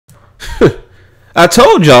I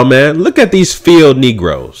told y'all, man, look at these field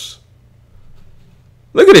Negroes.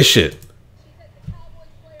 Look at this shit.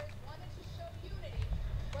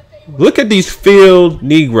 Look at these field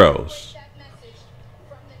Negroes.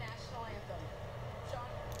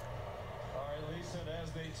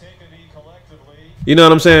 You know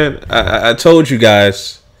what I'm saying? I told you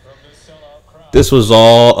guys, this was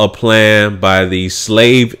all a plan by the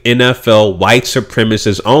slave NFL white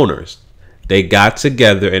supremacist owners. They got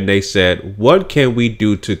together and they said, what can we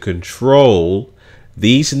do to control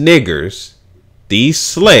these niggers, these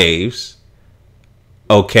slaves?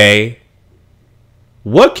 Okay.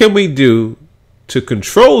 What can we do to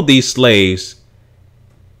control these slaves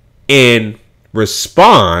in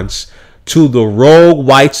response to the rogue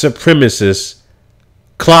white supremacist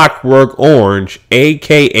Clockwork Orange,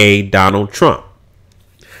 aka Donald Trump?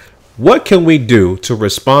 What can we do to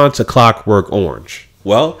respond to Clockwork Orange?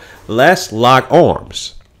 Well, let's lock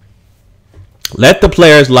arms. Let the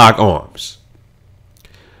players lock arms.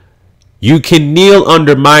 You can kneel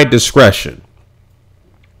under my discretion.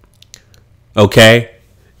 Okay?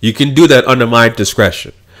 You can do that under my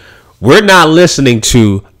discretion. We're not listening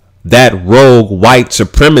to that rogue white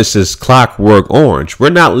supremacist Clockwork Orange. We're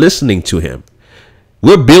not listening to him.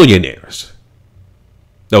 We're billionaires.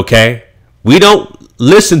 Okay? We don't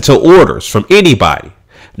listen to orders from anybody.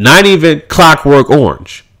 Not even Clockwork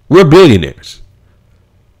Orange. We're billionaires.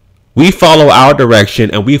 We follow our direction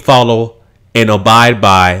and we follow and abide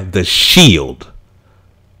by the shield,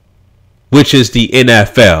 which is the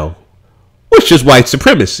NFL, which is white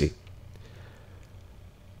supremacy.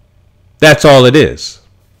 That's all it is.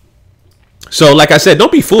 So, like I said,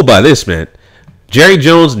 don't be fooled by this, man. Jerry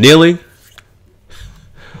Jones kneeling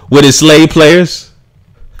with his slave players?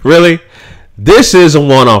 Really? This is a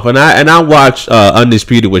one-off. And I watched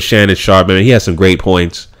Undisputed with Shannon Sharp. Man, he has some great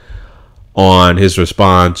points on his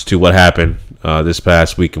response to what happened this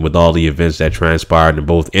past weekend with all the events that transpired in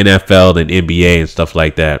both NFL and NBA and stuff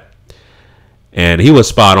like that. And he was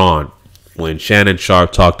spot on when Shannon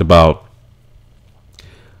Sharp talked about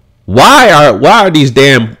why are these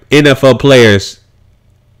damn NFL players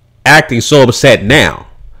acting so upset now?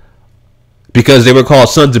 Because they were called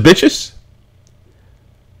sons of bitches?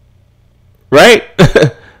 Right?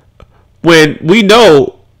 When we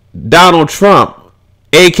know Donald Trump,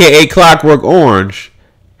 aka Clockwork Orange,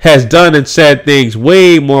 has done and said things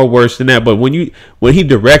way more worse than that. But when he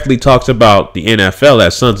directly talks about the NFL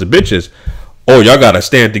as sons of bitches, oh, y'all gotta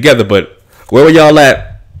stand together. But where were y'all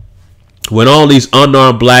at when all these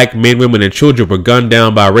unarmed black men, women, and children were gunned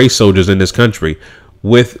down by race soldiers in this country?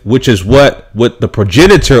 Which is what the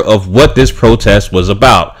progenitor of what this protest was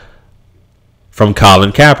about, from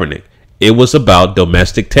Colin Kaepernick. It was about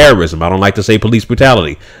domestic terrorism. I don't like to say police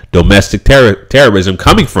brutality. Domestic terrorism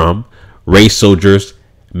coming from race soldiers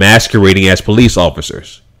masquerading as police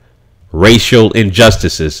officers. Racial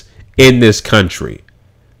injustices in this country.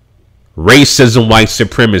 Racism, white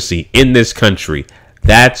supremacy in this country.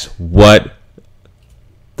 That's what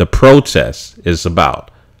the protest is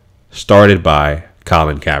about. Started by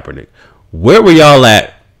Colin Kaepernick. Where were y'all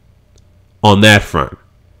at on that front?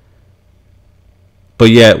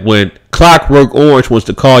 But yet when Clockwork Orange wants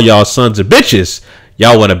to call y'all sons of bitches,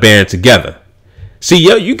 y'all want to band together. See,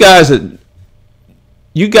 you guys are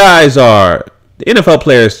the NFL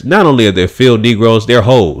players. Not only are they field Negroes, they're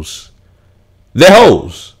hoes. They're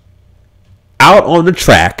hoes. Out on the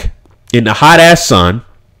track in the hot ass sun,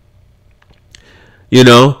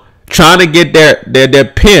 trying to get their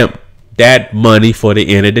pimp that money for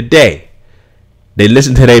the end of the day. They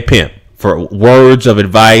listen to their pimp for words of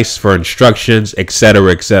advice, for instructions,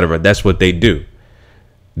 etc., etc. That's what they do.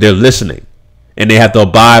 They're listening, and they have to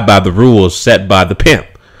abide by the rules set by the pimp,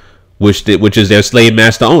 which is their slave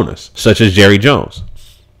master owners, such as Jerry Jones.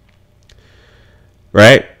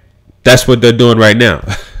 Right? That's what they're doing right now.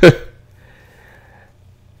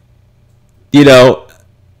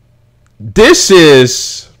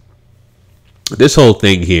 This whole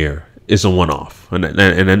thing here is a one-off, and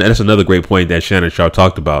that's another great point that Shannon Sharp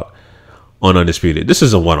talked about on Undisputed. This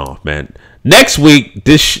is a one-off, man. Next week,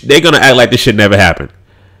 they're gonna act like this shit never happened.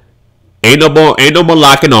 Ain't no more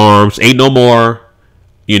locking arms. Ain't no more,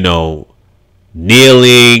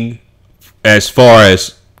 kneeling. As far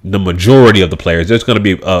as the majority of the players, there's gonna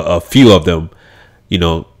be a few of them,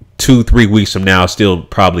 2-3 weeks from now, still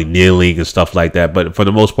probably kneeling and stuff like that. But for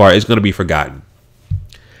the most part, it's gonna be forgotten.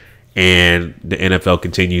 And the NFL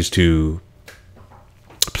continues to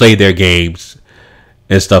play their games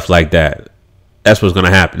and stuff like that. That's what's going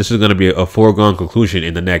to happen. This is going to be a foregone conclusion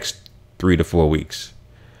in the next 3 to 4 weeks.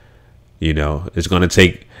 It's going to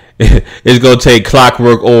take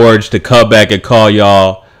Clockwork Orange to come back and call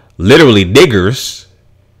y'all literally niggers,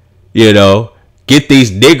 get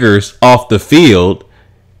these niggers off the field.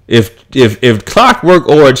 If Clockwork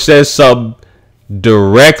Orange says something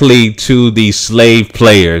directly to the slave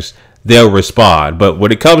players, they'll respond. But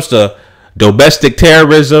when it comes to domestic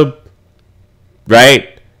terrorism,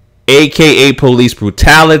 right, aka police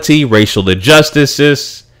brutality, racial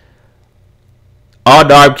injustices,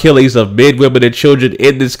 unarmed killings of men, women, and children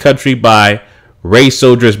in this country by race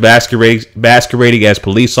soldiers masquerading as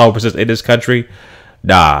police officers in this country,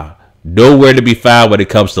 nowhere to be found when it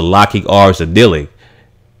comes to locking arms and kneeling.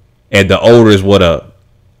 And the owners want to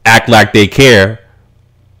act like they care.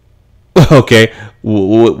 Okay,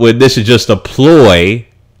 when this is just a ploy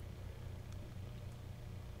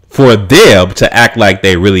for them to act like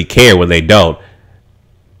they really care when they don't.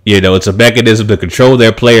 It's a mechanism to control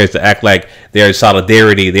their players, to act like they're in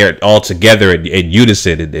solidarity, they're all together in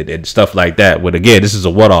unison and stuff like that. When again, this is a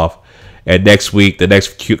one-off. And next week, the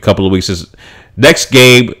next couple of weeks next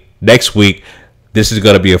game, next week, this is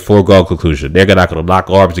going to be a foregone conclusion. They're not going to lock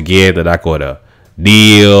arms again. They're not going to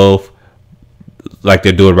kneel like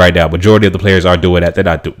they're doing right now. Majority of the players are doing that. They're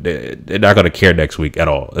not going to care next week at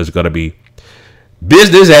all. It's going to be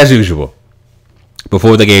business as usual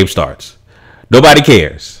before the game starts. Nobody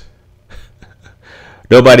cares.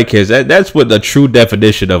 Nobody cares. That's what the true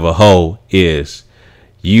definition of a hoe is.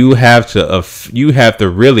 You have to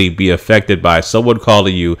really be affected by someone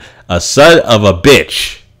calling you a son of a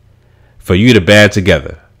bitch for you to band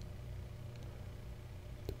together.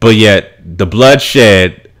 But yet the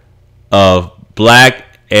bloodshed of black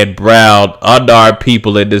and brown unarmed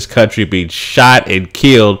people in this country being shot and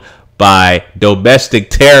killed by domestic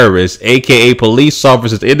terrorists, aka police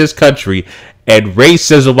officers in this country, and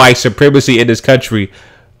racism, white supremacy in this country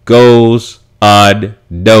goes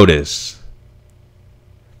unnoticed.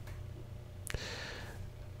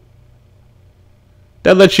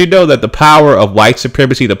 That lets you know that the power of white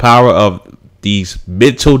supremacy, the power of these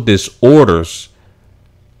mental disorders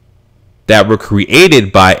that were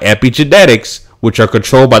created by epigenetics, which are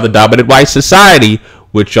controlled by the dominant white society,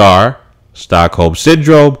 which are Stockholm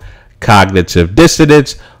Syndrome, cognitive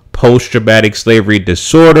dissonance, post-traumatic slavery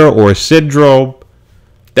disorder or syndrome.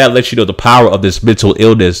 That lets you know the power of this mental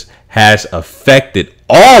illness has affected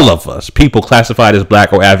all of us, people classified as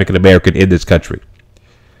black or African American in this country.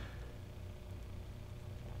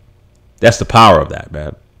 That's the power of that,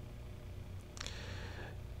 man.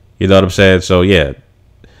 You know what I'm saying? So, yeah.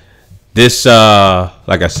 This,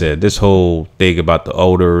 like I said, this whole thing about the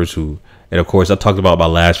owners who, and of course, I talked about in my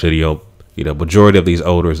last video, majority of these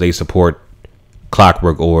owners, they support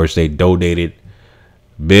Clockwork Orange. They donated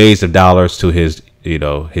millions of dollars to his,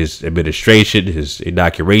 his administration, his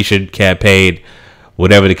inauguration campaign,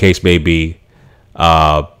 whatever the case may be.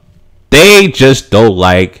 They just don't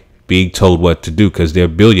like being told what to do because they're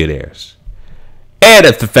billionaires. And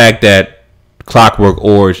it's the fact that Clockwork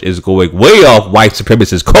Orange is going way off white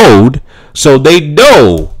supremacist code, so they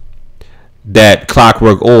know that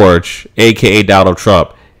Clockwork Orange, aka Donald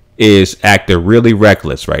Trump, is acting really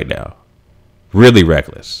reckless right now. Really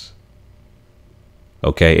reckless.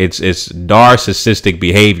 Okay, it's narcissistic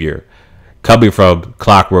behavior coming from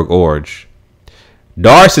Clockwork Orange.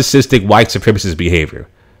 Narcissistic white supremacist behavior.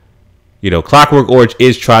 Clockwork Orange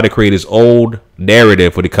is trying to create his own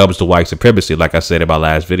narrative when it comes to white supremacy, like I said in my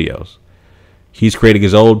last videos. He's creating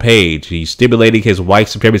his own page. He's stimulating his white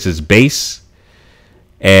supremacist base.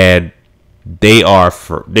 And they love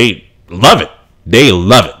it. They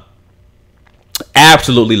love it.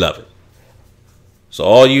 Absolutely love it. So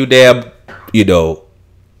all you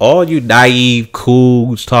all you naive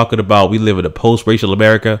cools talking about we live in a post-racial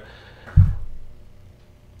America,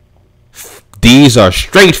 these are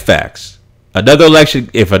straight facts.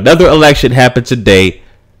 If another election happened today,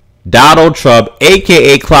 Donald Trump,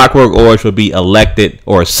 aka Clockwork Orange, would be elected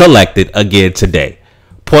or selected again today.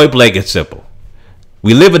 Point blank and simple.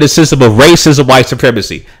 We live in a system of racism, white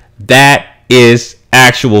supremacy. That is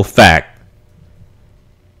actual fact.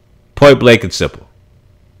 Point blank and simple.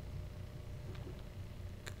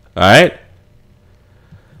 All right.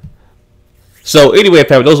 So anyway,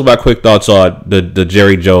 those are my quick thoughts on the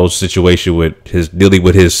Jerry Jones situation with dealing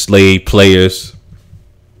with his slave players.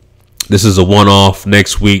 This is a one-off.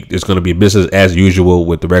 Next week, it's going to be business as usual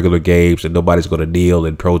with the regular games, and nobody's going to kneel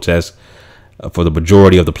and protest for the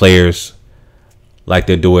majority of the players like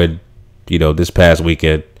they're doing, this past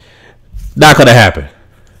weekend. Not going to happen.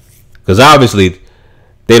 Because obviously,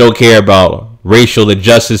 they don't care about racial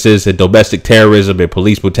injustices and domestic terrorism and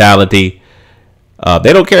police brutality.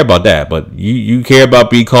 They don't care about that, but you care about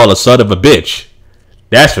being called a son of a bitch.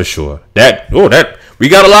 That's for sure. We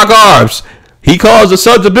gotta lock arms. He calls the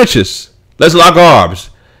sons of bitches. Let's lock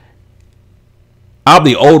arms. I'm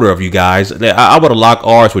the older of you guys. I want to lock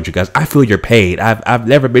arms with you guys. I feel your pain. I've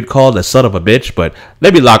never been called a son of a bitch, but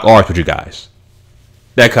let me lock arms with you guys.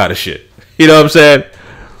 That kind of shit. You know what I'm saying?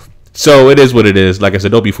 So it is what it is. Like I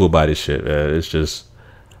said, don't be fooled by this shit, man. It's just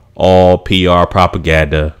all PR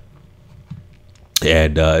propaganda.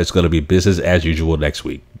 And it's going to be business as usual next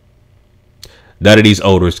week. None of these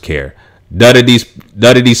owners care. None of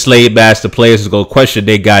these slave master players is going to question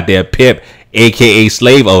their goddamn pimp, a.k.a.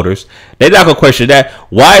 slave owners. They're not going to question that.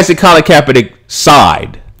 Why is it Colin Kaepernick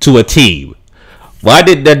signed to a team? Why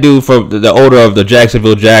did that dude from the owner of the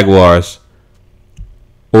Jacksonville Jaguars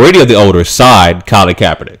or any of the owners sign Colin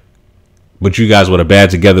Kaepernick? But you guys want to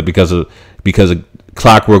band together because of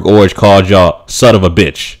Clockwork Orange called y'all son of a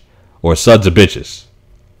bitch or sons of bitches.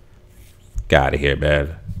 Get out of here,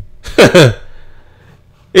 man.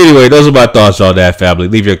 Anyway, those are my thoughts on that, family.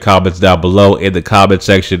 Leave your comments down below in the comment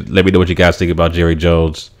section. Let me know what you guys think about Jerry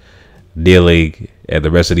Jones kneeling and the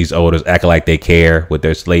rest of these owners acting like they care with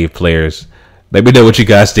their slave players. Let me know what you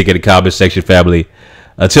guys think in the comment section, family.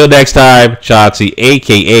 Until next time, Chauncey,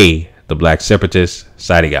 a.k.a. the Black Separatist,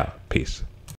 signing out. Peace.